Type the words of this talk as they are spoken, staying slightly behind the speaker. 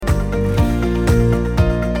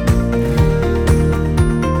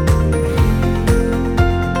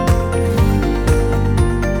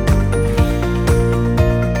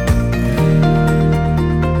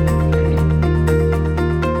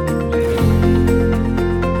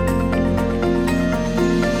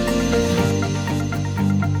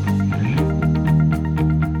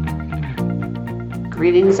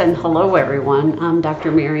Greetings and hello everyone. I'm Dr.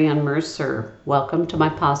 Marianne Mercer. Welcome to my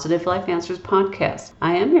Positive Life Answers podcast.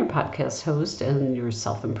 I am your podcast host and your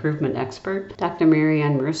self-improvement expert, Dr.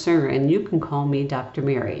 Marianne Mercer, and you can call me Dr.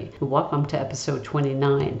 Mary. Welcome to episode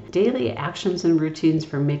 29, Daily Actions and Routines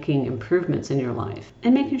for Making Improvements in Your Life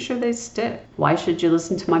and Making Sure They Stick. Why should you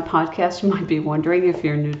listen to my podcast? You might be wondering if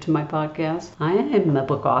you're new to my podcast. I am a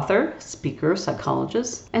book author, speaker,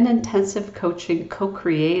 psychologist, and intensive coaching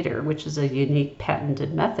co-creator, which is a unique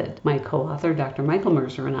patented method my co-author, Dr. Michael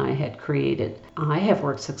Mercer, and I had created. I have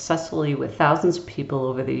worked successfully with thousands of people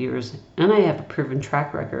over the years, and I have a proven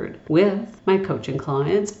track record with my coaching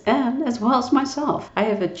clients and as well as myself. I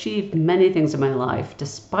have achieved many things in my life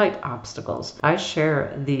despite obstacles. I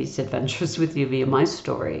share these adventures with you via my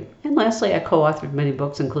story. And lastly, I co-authored many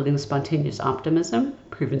books, including Spontaneous Optimism,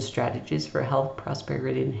 Proven Strategies for Health,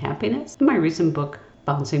 Prosperity, and Happiness, and my recent book,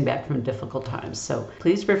 Bouncing Back from Difficult Times. So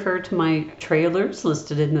please refer to my trailers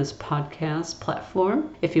listed in this podcast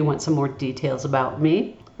platform if you want some more details about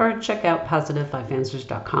me, or check out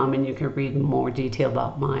PositiveLifeAnswers.com and you can read more detail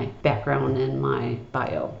about my background and my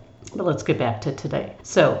bio. But let's get back to today.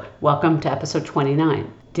 So welcome to episode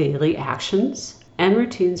 29, Daily Actions and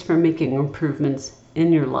Routines for Making Improvements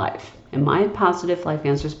in Your Life. In my Positive Life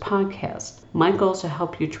Answers podcast, my goal is to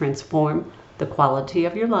help you transform the quality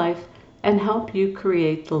of your life and help you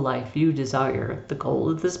create the life you desire. The goal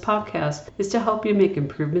of this podcast is to help you make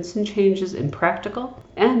improvements and changes in practical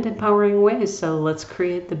and empowering ways. So let's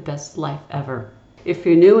create the best life ever. If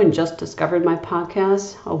you're new and just discovered my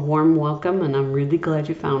podcast, a warm welcome, and I'm really glad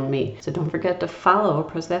you found me. So don't forget to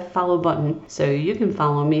press that follow button so you can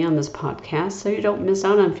follow me on this podcast so you don't miss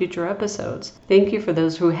out on future episodes. Thank you for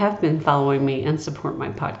those who have been following me and support my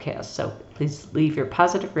podcast. So please leave your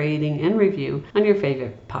positive rating and review on your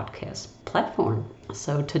favorite podcast platform.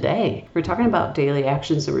 So today, we're talking about daily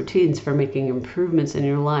actions and routines for making improvements in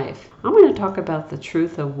your life. I'm going to talk about the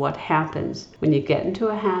truth of what happens when you get into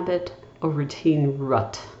a habit or routine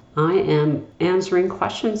rut. I am answering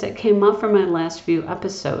questions that came up from my last few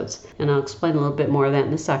episodes, and I'll explain a little bit more of that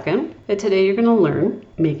in a second. But today you're going to learn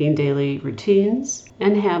making daily routines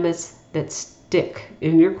and habits that stick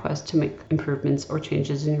in your quest to make improvements or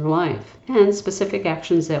changes in your life, and specific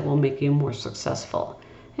actions that will make you more successful.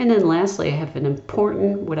 And then lastly, I have an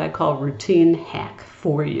important, what I call routine hack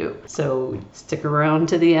for you. So stick around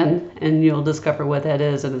to the end and you'll discover what that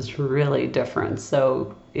is, and it's really different.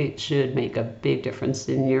 So it should make a big difference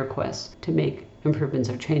in your quest to make improvements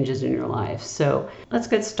or changes in your life. So let's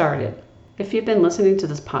get started. If you've been listening to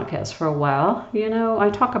this podcast for a while, you know I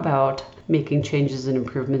talk about making changes and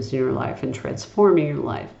improvements in your life and transforming your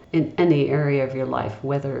life in any area of your life,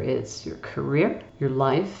 whether it's your career, your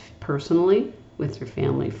life personally, with your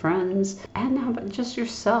family, friends, and how about just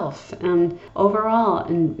yourself. And overall,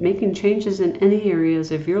 in making changes in any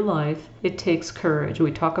areas of your life, it takes courage.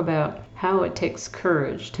 We talk about how it takes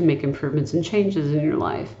courage to make improvements and changes in your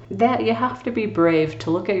life. That you have to be brave to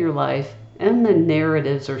look at your life and the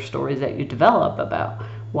narratives or stories that you develop about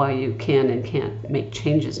why you can and can't make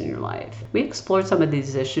changes in your life. We explored some of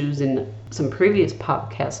these issues in some previous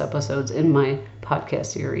podcast episodes in my podcast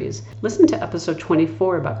series. Listen to episode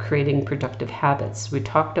 24 about creating productive habits. We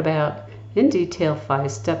talked about in detail 5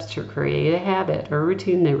 steps to create a habit or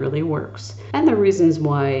routine that really works and the reasons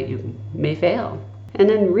why you may fail. And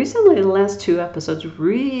then recently, the last 2 episodes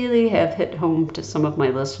really have hit home to some of my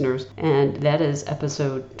listeners, and that is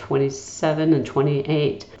episode 27 and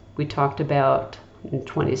 28. We talked about in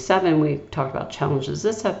 27, we talked about challenges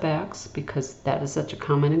and setbacks because that is such a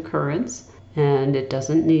common occurrence and it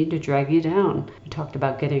doesn't need to drag you down. We talked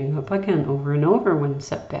about getting up again over and over when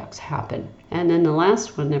setbacks happen. And then the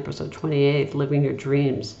last one, episode 28, living your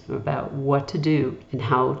dreams, about what to do and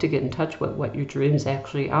how to get in touch with what your dreams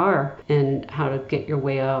actually are and how to get your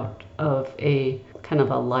way out of a kind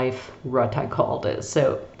of a life rut, I called it.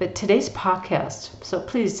 But today's podcast, so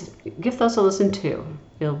please give those a listen to.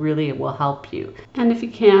 It will help you. And if you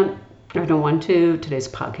can't or don't want to, today's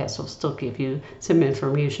podcast will still give you some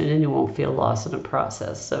information and you won't feel lost in the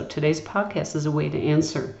process. So today's podcast is a way to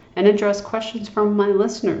answer and address questions from my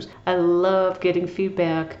listeners. I love getting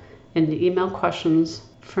feedback and email questions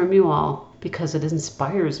from you all because it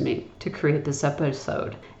inspires me to create this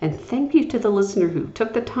episode. And thank you to the listener who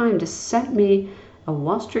took the time to send me a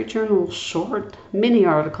Wall Street Journal short mini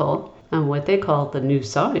article on what they call the new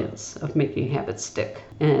science of making habits stick,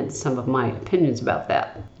 and some of my opinions about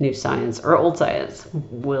that. New science or old science,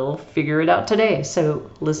 we'll figure it out today. So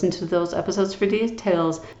listen to those episodes for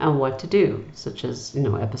details on what to do, such as,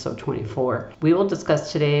 episode 24. We will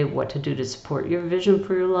discuss today what to do to support your vision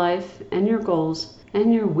for your life and your goals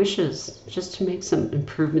and your wishes, just to make some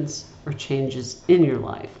improvements or changes in your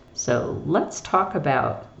life. So let's talk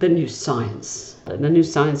about the new science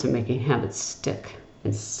of making habits stick.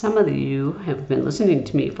 And some of you have been listening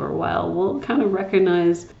to me for a while will kind of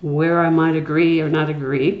recognize where I might agree or not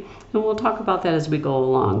agree, and we'll talk about that as we go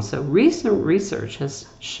along. So recent research has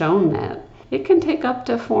shown that it can take up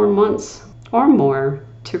to 4 months or more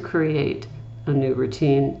to create a new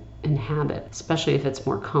routine and habit, especially if it's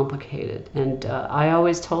more complicated. And I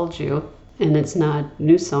always told you, and it's not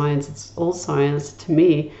new science, it's old science to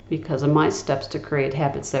me, because of my steps to create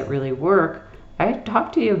habits that really work. I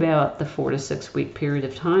talked to you about the 4 to 6 week period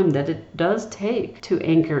of time that it does take to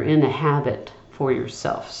anchor in a habit for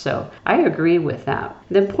yourself. So I agree with that.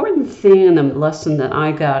 The important thing and the lesson that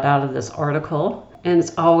I got out of this article, and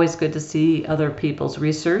it's always good to see other people's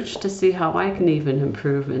research to see how I can even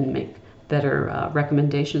improve and make better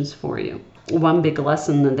recommendations for you. One big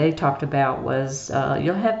lesson that they talked about was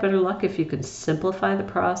you'll have better luck if you can simplify the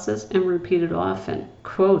process and repeat it often.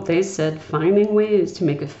 Quote, they said, finding ways to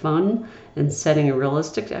make it fun and setting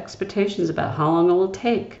realistic expectations about how long it will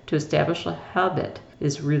take to establish a habit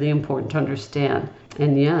is really important to understand.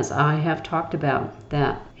 And yes, I have talked about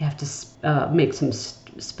that. You have to make some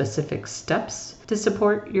specific steps to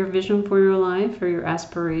support your vision for your life or your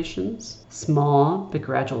aspirations. Small but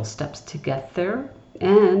gradual steps to get there.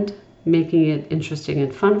 And making it interesting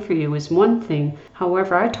and fun for you is one thing.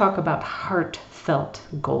 However, I talk about heartfelt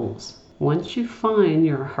goals. Once you find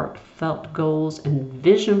your heartfelt goals and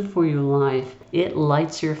vision for your life, it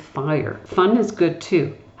lights your fire. Fun is good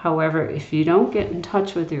too. However, if you don't get in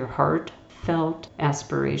touch with your heartfelt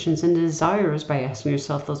aspirations and desires by asking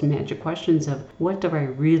yourself those magic questions of what do I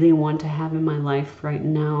really want to have in my life right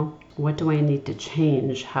now? What do I need to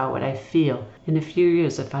change? How would I feel in a few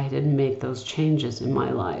years if I didn't make those changes in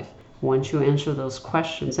my life? Once you answer those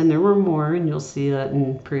questions, and there were more, and you'll see that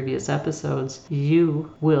in previous episodes,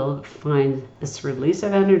 you will find this release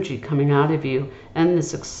of energy coming out of you and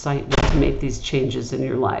this excitement to make these changes in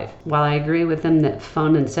your life. While I agree with them that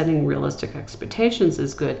fun and setting realistic expectations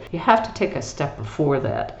is good, you have to take a step before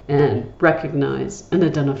that and recognize and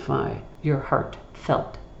identify your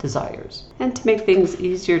heartfelt desires. And to make things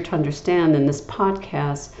easier to understand in this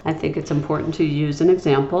podcast, I think it's important to use an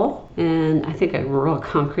example. And I think a real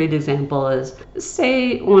concrete example is,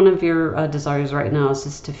 say one of your desires right now is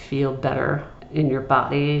just to feel better in your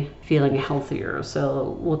body, feeling healthier.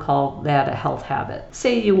 So we'll call that a health habit.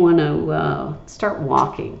 Say you want to start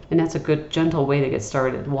walking, and that's a good gentle way to get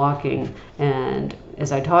started, walking. And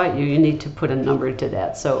as I taught you, you need to put a number to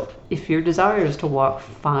that. So if your desire is to walk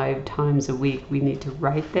 5 times a week, we need to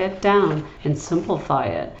write that down and simplify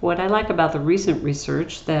it. What I like about the recent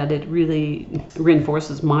research that it really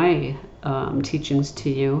reinforces my teachings to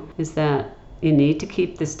you is that you need to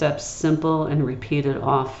keep the steps simple and repeated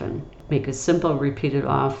often. Make it simple, repeat it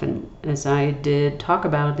often, as I did talk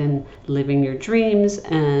about in living your dreams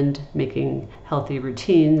and making healthy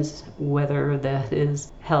routines, whether that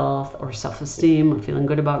is health or self-esteem or feeling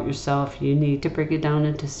good about yourself. You need to break it down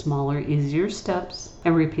into smaller, easier steps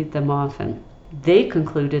and repeat them often. They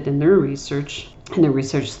concluded in their research,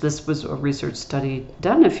 this was a research study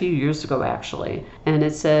done a few years ago actually, and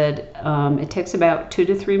it said it takes about 2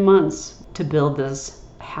 to 3 months to build this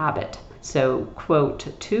habit. So, quote,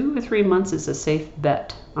 2 or 3 months is a safe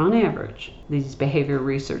bet, on average, these behavior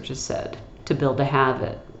researchers said, to build a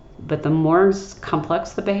habit. But the more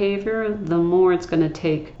complex the behavior, the more it's going to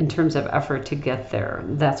take in terms of effort to get there.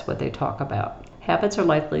 That's what they talk about. Habits are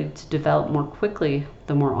likely to develop more quickly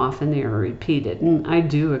the more often they are repeated. And I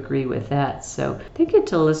do agree with that. So thank you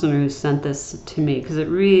to the listener who sent this to me, because it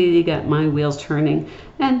really got my wheels turning.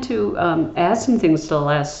 And to add some things to the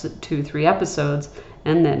last 2-3 episodes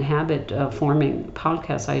and that habit forming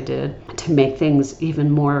podcast I did to make things even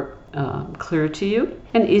more clear to you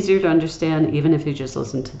and easier to understand, even if you just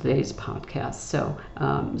listen to today's podcast.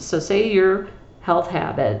 So say your health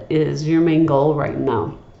habit is your main goal right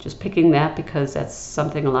now. Just picking that because that's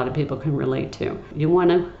something a lot of people can relate to. You want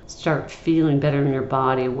to start feeling better in your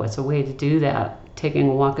body. What's a way to do that? Taking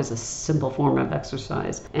a walk is a simple form of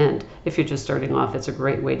exercise. And if you're just starting off, it's a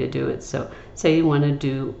great way to do it. So say you want to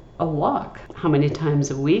do a walk. How many times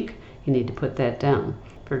a week? You need to put that down.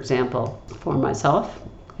 For example, for myself,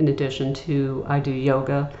 in addition to I do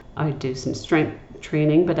yoga, I do some strength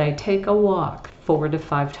training, but I take a walk 4 to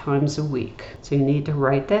 5 times a week. So you need to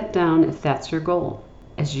write that down if that's your goal.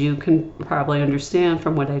 As you can probably understand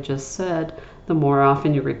from what I just said, the more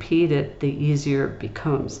often you repeat it, the easier it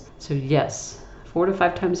becomes. So yes, 4 to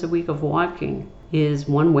 5 times a week of walking is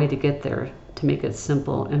one way to get there, to make it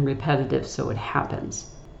simple and repetitive so it happens.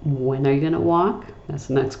 When are you going to walk? That's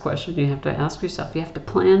the next question you have to ask yourself. You have to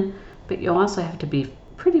plan, but you also have to be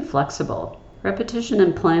pretty flexible. Repetition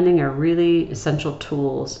and planning are really essential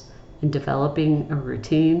tools in developing a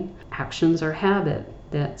routine, actions, or habit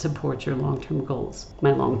that supports your long-term goals.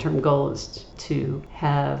 My long-term goal is to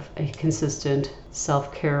have a consistent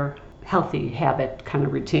self-care, healthy habit kind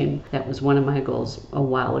of routine. That was one of my goals a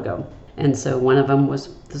while ago. And so one of them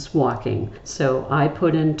was this walking. So I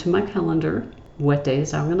put into my calendar what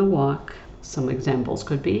days I'm going to walk. Some examples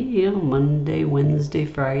could be, Monday, Wednesday,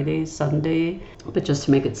 Friday, Sunday. But just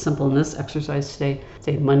to make it simple in this exercise today,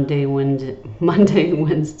 say Monday,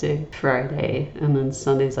 Wednesday, Friday, and then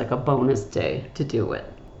Sunday's like a bonus day to do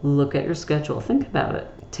it. Look at your schedule. Think about it.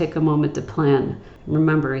 Take a moment to plan.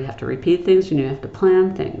 Remember, you have to repeat things and you have to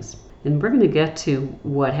plan things. And we're going to get to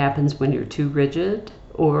what happens when you're too rigid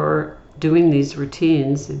or doing these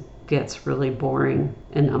routines gets really boring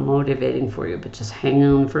and unmotivating for you, but just hang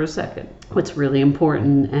on for a second. What's really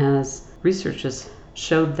important, as research has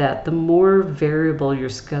showed, that the more variable your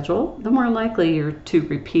schedule, the more likely you're to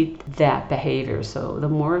repeat that behavior. So the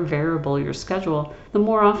more variable your schedule, the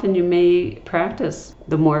more often you may practice.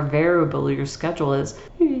 The more variable your schedule is,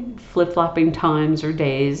 flip-flopping times or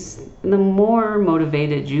days, the more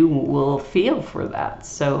motivated you will feel for that.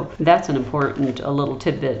 So that's a little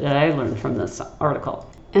tidbit that I learned from this article.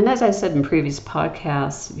 And as I said in previous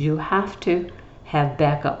podcasts, you have to have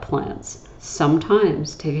backup plans.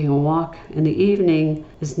 Sometimes taking a walk in the evening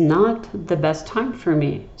is not the best time for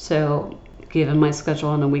me. So given my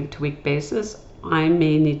schedule on a week-to-week basis, I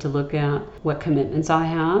may need to look at what commitments I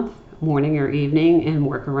have, morning or evening, and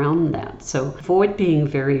work around that. So avoid being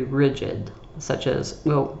very rigid, such as,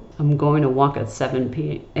 I'm going to walk at 7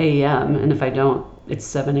 a.m. and if I don't, it's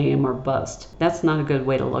 7 a.m. or bust. That's not a good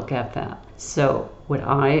way to look at that. So what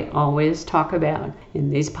I always talk about in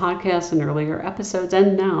these podcasts and earlier episodes,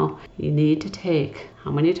 and now, you need to take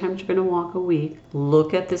how many times you're going to walk a week,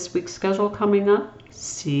 look at this week's schedule coming up,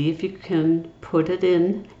 see if you can put it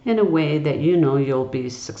in a way that you know you'll be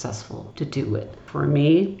successful to do it. For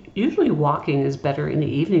me, usually walking is better in the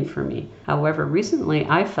evening for me. However, recently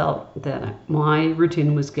I felt that my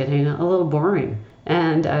routine was getting a little boring.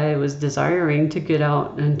 And I was desiring to get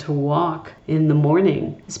out and to walk in the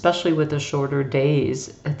morning, especially with the shorter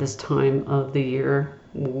days at this time of the year.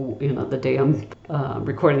 The day I'm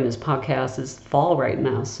recording this podcast is fall right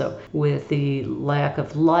now. So with the lack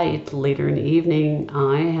of light later in the evening,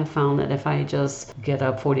 I have found that if I just get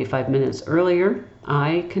up 45 minutes earlier,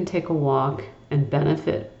 I can take a walk and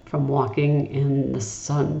benefit from walking in the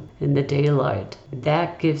sun, in the daylight.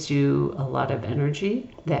 That gives you a lot of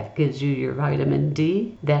energy. That gives you your vitamin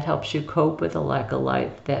D. That helps you cope with the lack of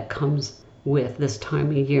light that comes with this time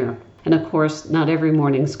of year. And of course, not every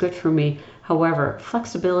morning is good for me. However,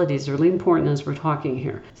 flexibility is really important as we're talking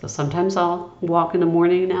here. So sometimes I'll walk in the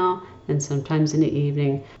morning now, and sometimes in the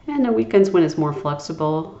evening. And the weekends when it's more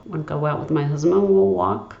flexible, I'll go out with my husband and we'll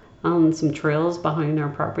walk on some trails behind our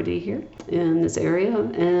property here in this area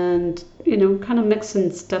and, kind of mix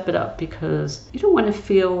and step it up, because you don't want to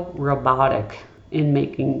feel robotic in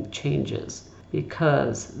making changes.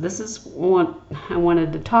 Because this is what I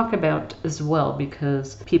wanted to talk about as well,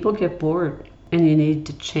 because people get bored and you need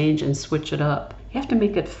to change and switch it up. You have to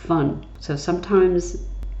make it fun. So sometimes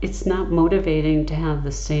it's not motivating to have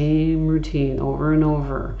the same routine over and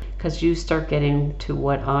over, because you start getting to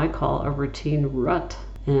what I call a routine rut.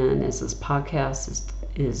 And as this podcast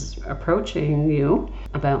is approaching you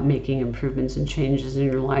about making improvements and changes in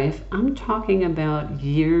your life, I'm talking about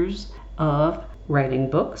years of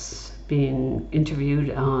writing books, being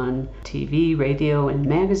interviewed on TV, radio, and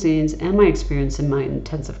magazines, and my experience in my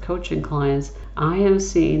intensive coaching clients. I have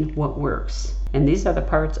seen what works. And these are the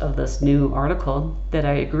parts of this new article that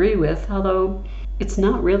I agree with, although it's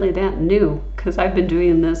not really that new, because I've been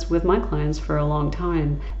doing this with my clients for a long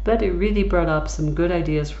time, but it really brought up some good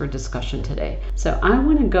ideas for discussion today. So I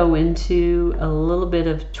want to go into a little bit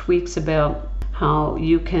of tweaks about how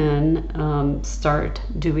you can start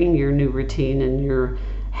doing your new routine and your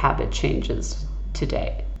habit changes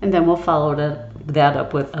today. And then we'll follow that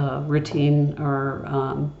up with a routine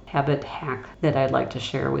or habit hack that I'd like to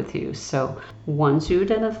share with you. So once you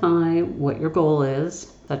identify what your goal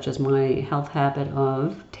is, such as my health habit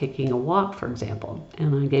of taking a walk, for example,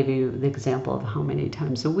 and I gave you the example of how many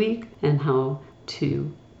times a week and how to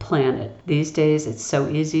plan it. These days, it's so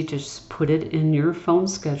easy to just put it in your phone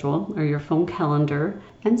schedule or your phone calendar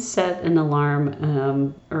and set an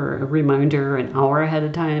alarm or a reminder an hour ahead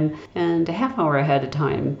of time and a half hour ahead of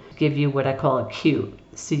time to give you what I call a cue,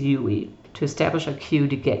 C-U-E, to establish a cue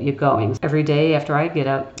to get you going. Every day after I get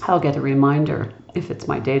up, I'll get a reminder if it's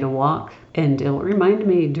my day to walk, and it'll remind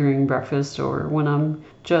me during breakfast or when I'm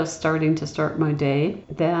just starting to start my day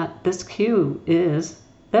that this cue is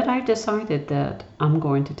that I've decided that I'm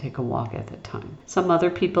going to take a walk at that time. Some other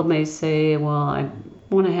people may say, well, I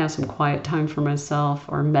want to have some quiet time for myself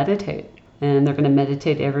or meditate. And they're going to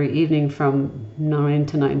meditate every evening from 9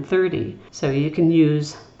 to 9:30. So you can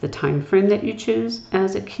use the time frame that you choose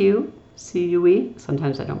as a cue, C-U-E.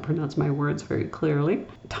 Sometimes I don't pronounce my words very clearly.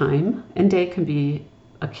 Time and day can be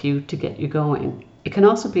a cue to get you going. It can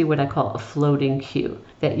also be what I call a floating cue,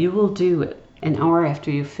 that you will do it an hour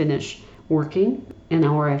after you finish working, an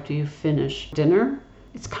hour after you finish dinner.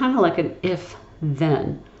 It's kind of like an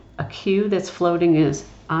if-then. A cue that's floating is,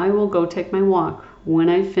 I will go take my walk when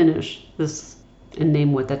I finish this, and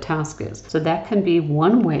name what the task is. So that can be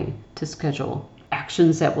one way to schedule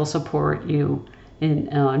actions that will support you in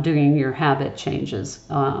doing your habit changes,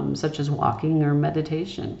 such as walking or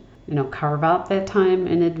meditation. Carve out that time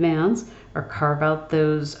in advance, or carve out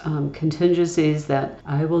those contingencies that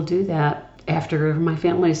I will do that after my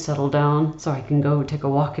family's settled down so I can go take a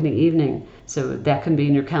walk in the evening. So that can be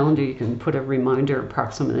in your calendar. You can put a reminder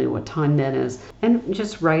approximately what time that is and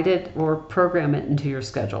just write it or program it into your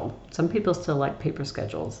schedule. Some people still like paper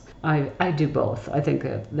schedules. I do both. I think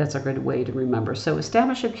that's a good way to remember. So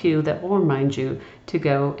establish a cue that will remind you to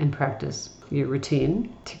go and practice your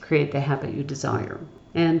routine to create the habit you desire.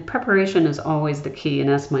 And preparation is always the key, and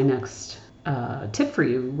that's my next tip for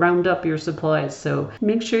you. Round up your supplies. So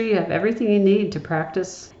make sure you have everything you need to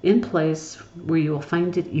practice in place where you will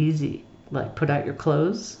find it easy. Like put out your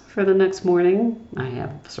clothes for the next morning. I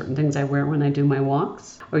have certain things I wear when I do my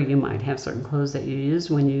walks, or you might have certain clothes that you use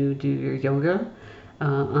when you do your yoga.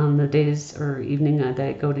 On the days or evening that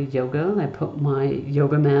I go to yoga, I put my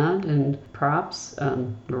yoga mat and props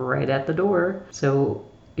right at the door. So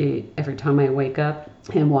every time I wake up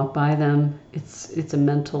and walk by them, it's a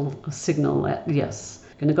mental signal that, yes,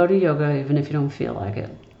 I'm going to go to yoga even if you don't feel like it.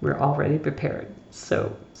 We're already prepared.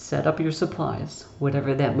 So set up your supplies,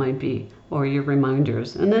 whatever that might be, or your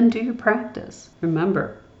reminders, and then do your practice.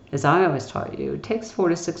 Remember, as I always taught you, it takes 4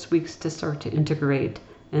 to 6 weeks to start to integrate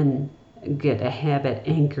and get a habit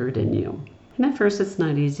anchored in you. And at first it's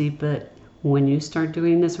not easy, but when you start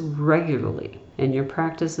doing this regularly and your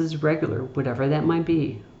practice is regular, whatever that might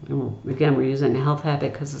be, again, we're using a health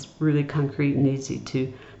habit because it's really concrete and easy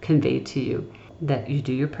to convey to you, that you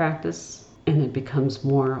do your practice and it becomes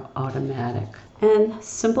more automatic. And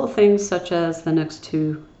simple things such as the next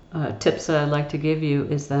two tips that I'd like to give you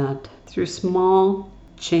is that through small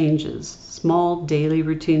changes, small daily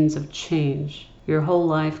routines of change, your whole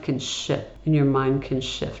life can shift and your mind can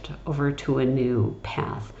shift over to a new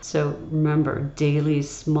path. So remember, daily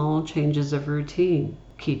small changes of routine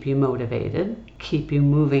keep you motivated, keep you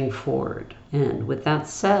moving forward. And with that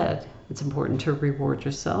said, it's important to reward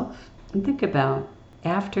yourself and think about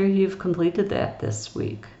after you've completed that this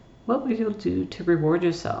week, what will you do to reward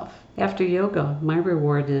yourself? After yoga, my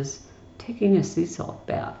reward is taking a sea salt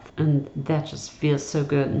bath, and that just feels so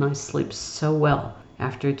good, and I sleep so well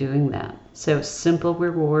after doing that. So simple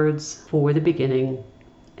rewards for the beginning,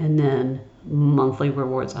 and then monthly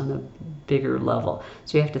rewards on a bigger level.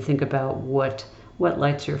 So you have to think about what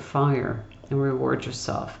lights your fire and reward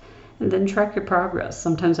yourself. And then track your progress.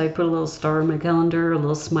 Sometimes I put a little star in my calendar, a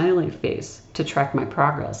little smiley face to track my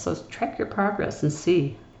progress. So track your progress and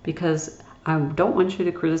see, because I don't want you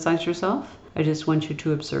to criticize yourself. I just want you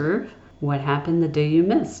to observe what happened the day you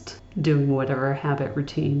missed doing whatever habit,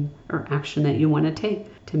 routine, or action that you want to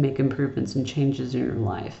take to make improvements and changes in your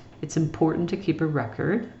life. It's important to keep a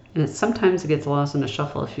record, and sometimes it gets lost in the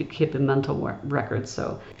shuffle if you keep a mental record.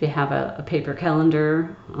 So if you have a paper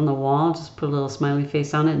calendar on the wall, just put a little smiley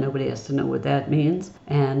face on it. Nobody has to know what that means.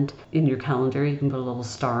 And in your calendar, you can put a little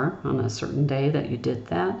star on a certain day that you did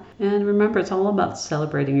that. And remember, it's all about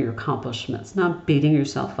celebrating your accomplishments, not beating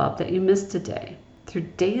yourself up that you missed a day. Through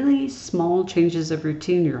daily small changes of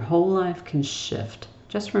routine, your whole life can shift.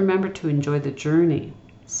 Just remember to enjoy the journey.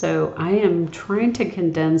 So I am trying to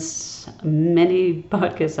condense many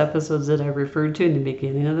podcast episodes that I referred to in the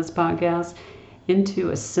beginning of this podcast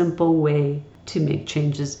into a simple way to make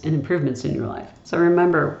changes and improvements in your life. So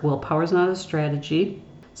remember, willpower is not a strategy.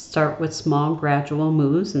 Start with small, gradual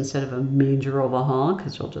moves instead of a major overhaul,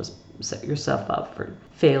 because you'll just set yourself up for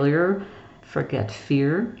failure. Forget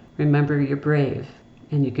fear. Remember, you're brave.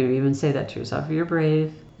 And you can even say that to yourself. You're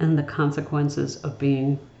brave. And the consequences of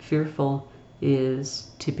being fearful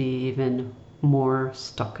is to be even more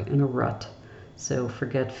stuck in a rut. So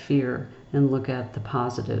forget fear and look at the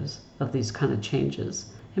positives of these kind of changes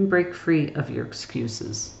and break free of your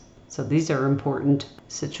excuses. So these are important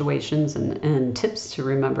situations and tips to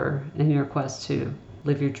remember in your quest to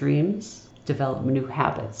live your dreams, develop new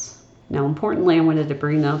habits. Now, importantly, I wanted to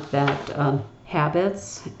bring up that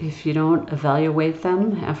habits, if you don't evaluate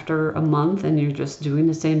them after a month and you're just doing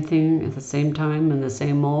the same thing at the same time in the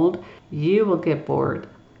same mold, you will get bored.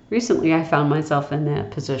 Recently, I found myself in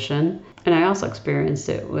that position, and I also experienced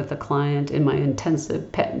it with a client in my intensive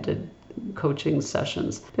patented coaching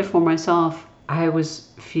sessions. Before myself, I was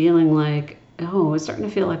feeling like, it was starting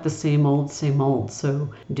to feel like the same old, same old. So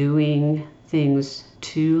doing things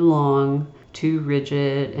too long, too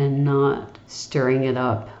rigid, and not stirring it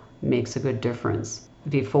up makes a good difference.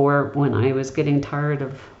 Before, when I was getting tired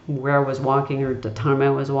of where I was walking or the time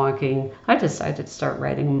I was walking, I decided to start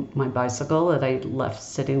riding my bicycle that I left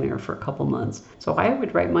sitting there for a couple months. So I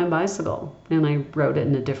would ride my bicycle, and I rode it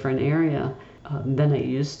in a different area than I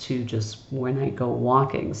used to just when I go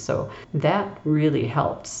walking. So that really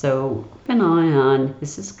helped. So keep an eye on,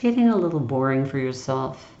 is this getting a little boring for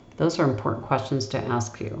yourself? Those are important questions to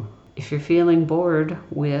ask you. If you're feeling bored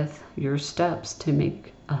with your steps to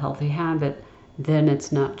make a healthy habit, then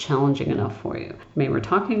it's not challenging enough for you. I mean, we're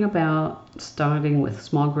talking about starting with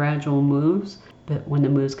small gradual moves, but when the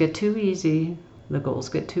moves get too easy, the goals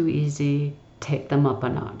get too easy, take them up a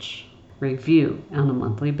notch. Review on a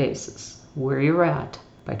monthly basis where you're at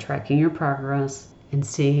by tracking your progress and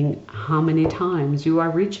seeing how many times you are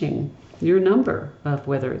reaching your number of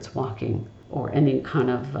whether it's walking or any kind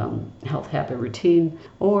of health habit routine,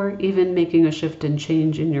 or even making a shift and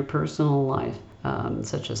change in your personal life.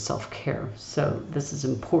 Such as self-care. So this is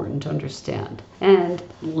important to understand. And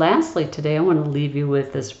lastly, today I want to leave you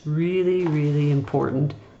with this really, really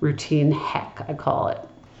important routine hack, I call it.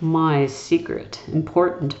 My secret,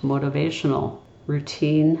 important, motivational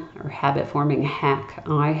routine or habit forming hack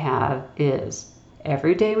I have is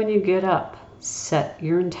every day when you get up, set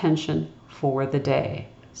your intention for the day.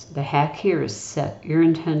 So the hack here is set your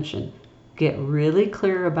intention. Get really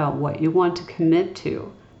clear about what you want to commit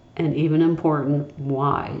to. And even important,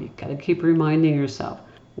 why. You got to keep reminding yourself,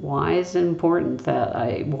 why is it important that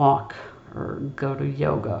I walk or go to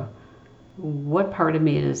yoga? What part of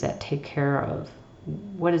me does that take care of?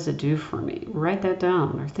 What does it do for me? Write that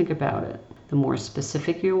down or think about it. The more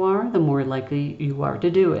specific you are, the more likely you are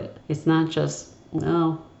to do it. It's not just,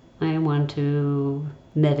 I want to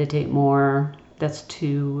meditate more. That's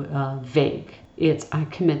too vague. It's, I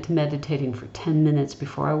commit to meditating for 10 minutes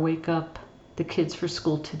before I wake up the kids for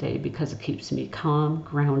school today because it keeps me calm,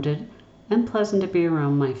 grounded, and pleasant to be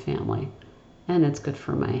around my family. And it's good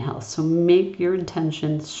for my health. So make your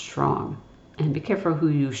intention strong. And be careful who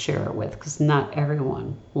you share it with, because not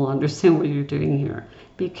everyone will understand what you're doing here.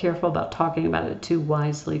 Be careful about talking about it too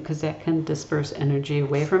wisely, because that can disperse energy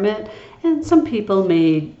away from it. And some people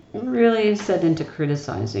may really set into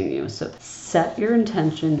criticizing you. So set your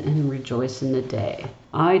intention and rejoice in the day.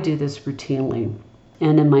 I do this routinely.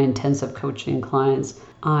 And in my intensive coaching clients,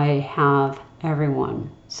 I have everyone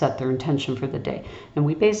set their intention for the day. And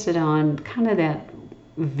we base it on kind of that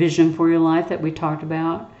vision for your life that we talked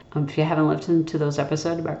about. If you haven't listened to those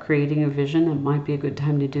episodes about creating a vision, it might be a good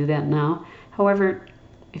time to do that now. However,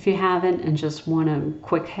 if you haven't and just want a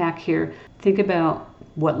quick hack here, think about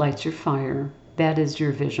what lights your fire. That is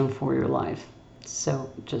your vision for your life.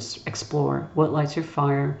 So just explore what lights your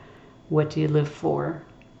fire, what do you live for,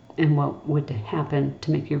 and what would happen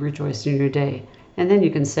to make you rejoice in your day. And then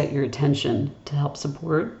you can set your attention to help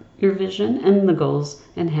support your vision and the goals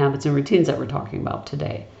and habits and routines that we're talking about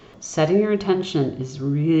today. Setting your intention is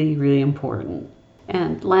really, really important.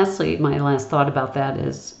 And lastly, my last thought about that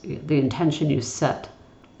is the intention you set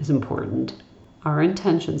is important. Our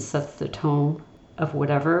intention sets the tone of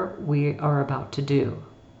whatever we are about to do.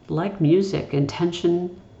 Like music,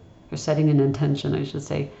 intention, or setting an intention, I should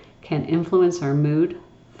say, can influence our mood,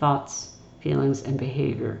 thoughts, feelings, and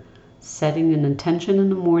behavior. Setting an intention in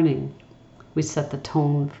the morning, we set the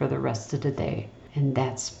tone for the rest of the day. And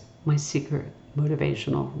that's my secret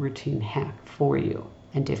motivational routine hack for you.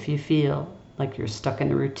 And if you feel like you're stuck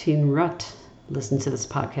in a routine rut, listen to this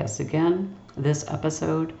podcast again, this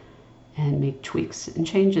episode, and make tweaks and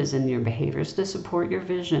changes in your behaviors to support your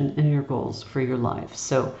vision and your goals for your life.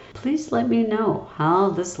 So please let me know how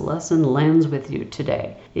this lesson lands with you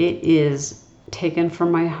today. It is taken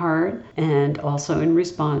from my heart and also in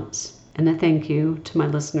response. And a thank you to my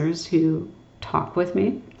listeners who talk with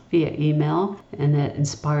me via email, and that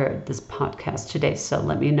inspired this podcast today. So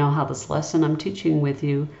let me know how this lesson I'm teaching with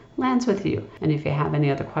you lands with you. And if you have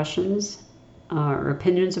any other questions or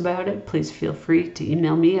opinions about it, please feel free to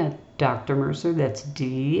email me at Dr. Mercer, that's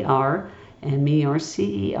DrMercer,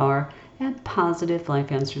 at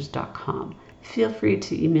positivelifeanswers.com. Feel free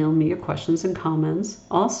to email me your questions and comments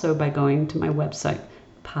also by going to my website,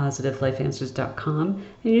 positivelifeanswers.com,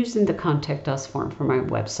 and using the Contact Us form for my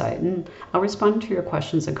website. And I'll respond to your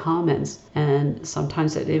questions and comments. And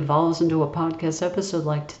sometimes it evolves into a podcast episode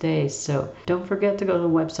like today. So don't forget to go to the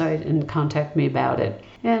website and contact me about it.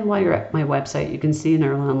 And while you're at my website, you can see in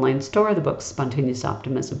our online store the book Spontaneous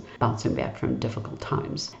Optimism, Bouncing Back from Difficult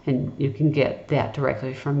Times. And you can get that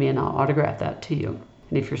directly from me, and I'll autograph that to you.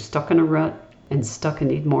 And if you're stuck in a rut and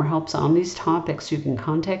need more help on these topics, you can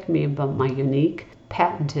contact me about my unique,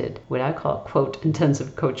 patented, what I call, quote,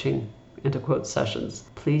 intensive coaching, end of quote, sessions.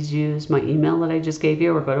 Please use my email that I just gave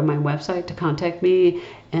you or go to my website to contact me,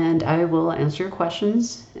 and I will answer your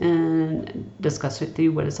questions and discuss with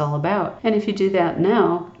you what it's all about. And if you do that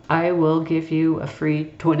now, I will give you a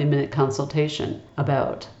free 20-minute consultation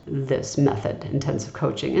about this method, intensive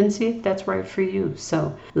coaching, and see if that's right for you.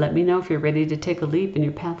 So let me know if you're ready to take a leap in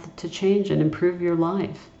your path to change and improve your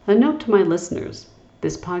life. A note to my listeners: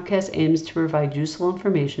 this podcast aims to provide useful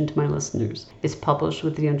information to my listeners. It's published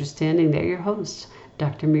with the understanding that your host,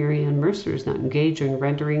 Dr. Mary Ann Mercer, is not engaged in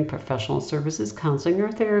rendering professional services, counseling,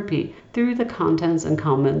 or therapy through the contents and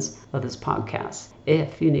comments of this podcast.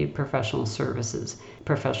 If you need professional services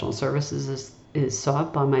is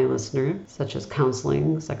sought by my listener, such as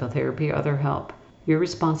counseling, psychotherapy, or other help. You're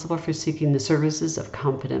responsible for seeking the services of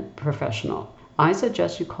competent professional. I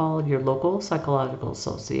suggest you call your local psychological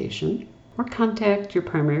association or contact your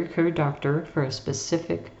primary care doctor for a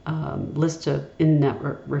specific list of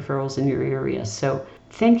in-network referrals in your area. So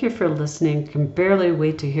thank you for listening. Can barely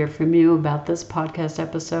wait to hear from you about this podcast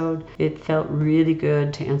episode. It felt really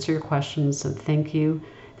good to answer your questions, so thank you.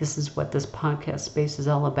 This is what this podcast space is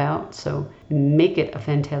all about. So make it a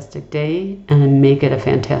fantastic day and make it a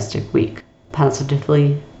fantastic week.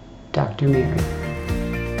 Positively, Dr. Mary.